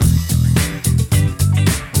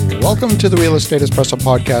Welcome to the Real Estate Espresso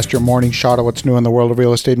Podcast, your morning shot of what's new in the world of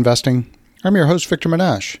real estate investing. I'm your host, Victor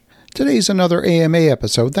Menashe. Today's another AMA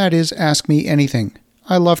episode, that is Ask Me Anything.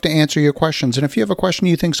 I love to answer your questions, and if you have a question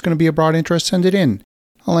you think is going to be of broad interest, send it in.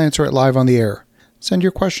 I'll answer it live on the air. Send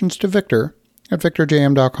your questions to Victor at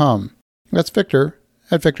victorjm.com. That's Victor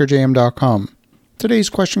at victorjm.com.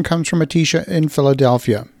 Today's question comes from Atisha in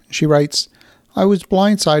Philadelphia. She writes, I was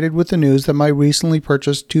blindsided with the news that my recently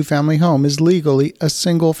purchased two-family home is legally a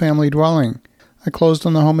single-family dwelling. I closed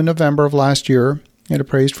on the home in November of last year. It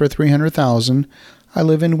appraised for $300,000. I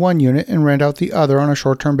live in one unit and rent out the other on a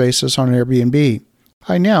short-term basis on Airbnb.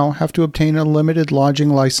 I now have to obtain a limited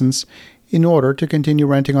lodging license in order to continue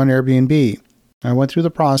renting on Airbnb. I went through the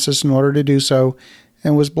process in order to do so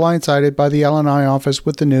and was blindsided by the L&I office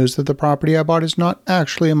with the news that the property I bought is not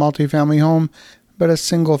actually a multifamily home, but a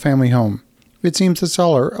single-family home. It seems the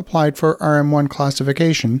seller applied for RM1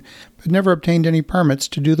 classification, but never obtained any permits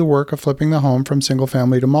to do the work of flipping the home from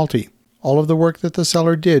single-family to multi. All of the work that the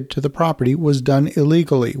seller did to the property was done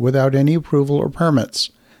illegally, without any approval or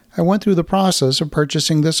permits. I went through the process of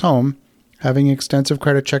purchasing this home, having extensive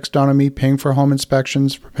credit checks done on me, paying for home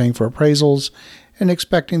inspections, paying for appraisals, and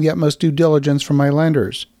expecting the utmost due diligence from my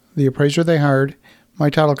lenders, the appraiser they hired,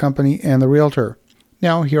 my title company, and the realtor.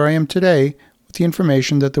 Now, here I am today, the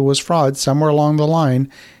information that there was fraud somewhere along the line,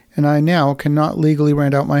 and I now cannot legally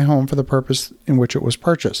rent out my home for the purpose in which it was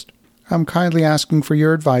purchased. I'm kindly asking for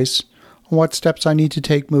your advice on what steps I need to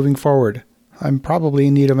take moving forward. I'm probably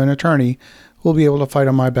in need of an attorney who will be able to fight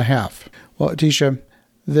on my behalf. Well, Atisha,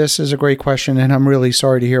 this is a great question, and I'm really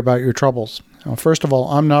sorry to hear about your troubles. Now, first of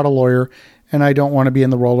all, I'm not a lawyer, and I don't want to be in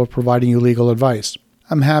the role of providing you legal advice.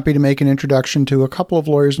 I'm happy to make an introduction to a couple of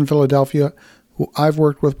lawyers in Philadelphia who I've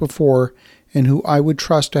worked with before and who I would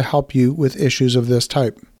trust to help you with issues of this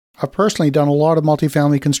type. I've personally done a lot of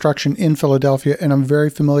multifamily construction in Philadelphia, and I'm very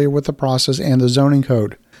familiar with the process and the zoning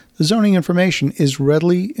code. The zoning information is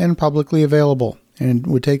readily and publicly available, and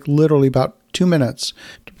would take literally about 2 minutes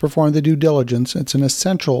to perform the due diligence. It's an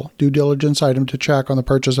essential due diligence item to check on the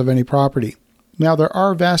purchase of any property. Now, there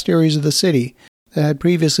are vast areas of the city that had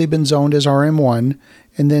previously been zoned as RM1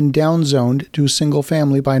 and then downzoned to single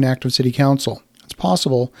family by an act of city council. It's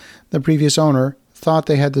possible the previous owner thought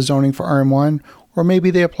they had the zoning for RM1, or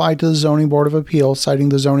maybe they applied to the Zoning Board of Appeals, citing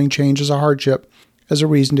the zoning change as a hardship as a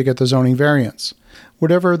reason to get the zoning variance.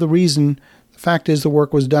 Whatever the reason, the fact is the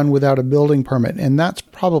work was done without a building permit, and that's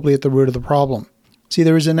probably at the root of the problem. See,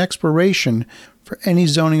 there is an expiration for any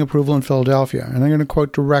zoning approval in Philadelphia, and I'm going to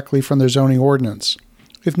quote directly from their zoning ordinance.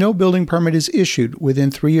 If no building permit is issued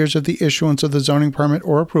within 3 years of the issuance of the zoning permit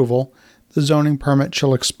or approval, the zoning permit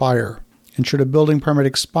shall expire. And should a building permit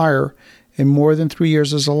expire and more than 3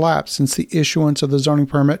 years has elapsed since the issuance of the zoning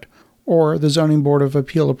permit or the Zoning Board of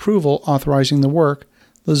Appeal approval authorizing the work,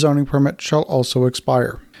 the zoning permit shall also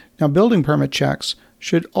expire. Now, building permit checks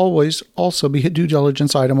should always also be a due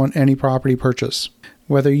diligence item on any property purchase.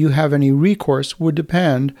 Whether you have any recourse would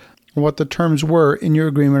depend on what the terms were in your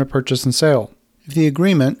agreement of purchase and sale. If the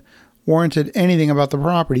agreement warranted anything about the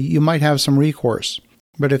property, you might have some recourse.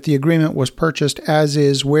 But if the agreement was purchased as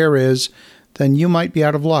is, where is, then you might be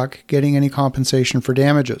out of luck getting any compensation for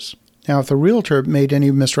damages. Now, if the realtor made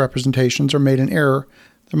any misrepresentations or made an error,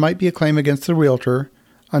 there might be a claim against the realtor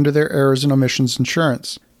under their errors and omissions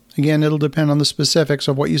insurance. Again, it'll depend on the specifics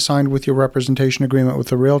of what you signed with your representation agreement with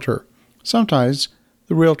the realtor. Sometimes,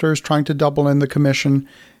 the realtor is trying to double in the commission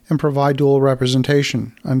and provide dual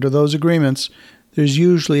representation. Under those agreements, there's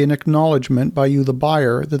usually an acknowledgement by you, the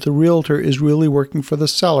buyer, that the realtor is really working for the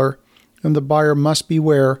seller, and the buyer must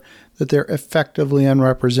beware that they're effectively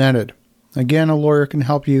unrepresented. Again, a lawyer can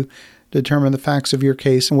help you determine the facts of your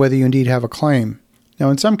case and whether you indeed have a claim. Now,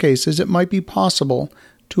 in some cases, it might be possible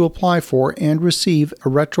to apply for and receive a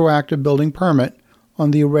retroactive building permit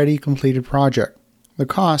on the already completed project. The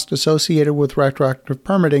cost associated with retroactive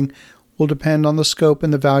permitting will depend on the scope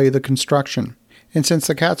and the value of the construction. And since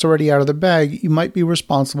the cat's already out of the bag, you might be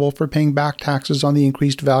responsible for paying back taxes on the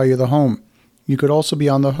increased value of the home. You could also be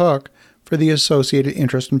on the hook for the associated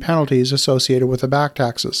interest and penalties associated with the back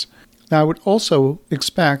taxes. Now, I would also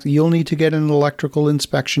expect you'll need to get an electrical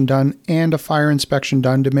inspection done and a fire inspection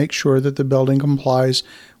done to make sure that the building complies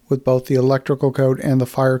with both the electrical code and the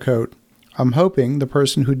fire code. I'm hoping the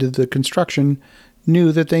person who did the construction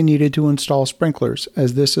knew that they needed to install sprinklers,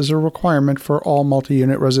 as this is a requirement for all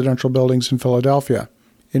multi-unit residential buildings in Philadelphia.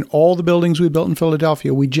 In all the buildings we built in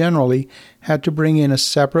Philadelphia, we generally had to bring in a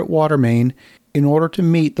separate water main in order to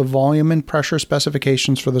meet the volume and pressure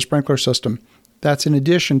specifications for the sprinkler system. That's in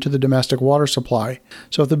addition to the domestic water supply.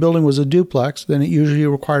 So if the building was a duplex, then it usually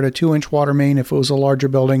required a 2-inch water main. If it was a larger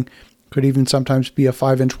building, Could even sometimes be a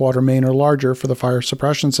 5-inch water main or larger for the fire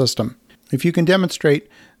suppression system. If you can demonstrate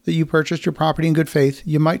that you purchased your property in good faith,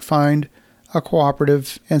 you might find a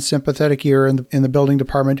cooperative and sympathetic ear in the building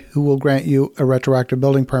department who will grant you a retroactive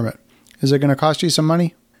building permit. Is it going to cost you some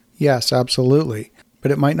money? Yes, absolutely.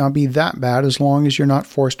 But it might not be that bad as long as you're not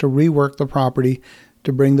forced to rework the property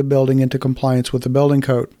to bring the building into compliance with the building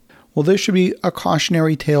code. Well, this should be a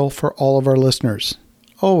cautionary tale for all of our listeners.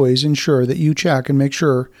 Always ensure that you check and make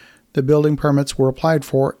sure the building permits were applied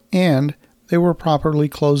for and they were properly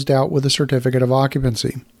closed out with a certificate of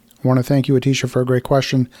occupancy. I want to thank you, Atisha, for a great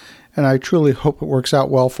question, and I truly hope it works out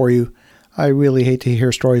well for you. I really hate to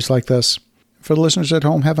hear stories like this. For the listeners at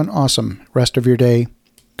home, have an awesome rest of your day.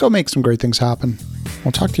 Go make some great things happen.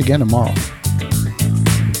 We'll talk to you again tomorrow.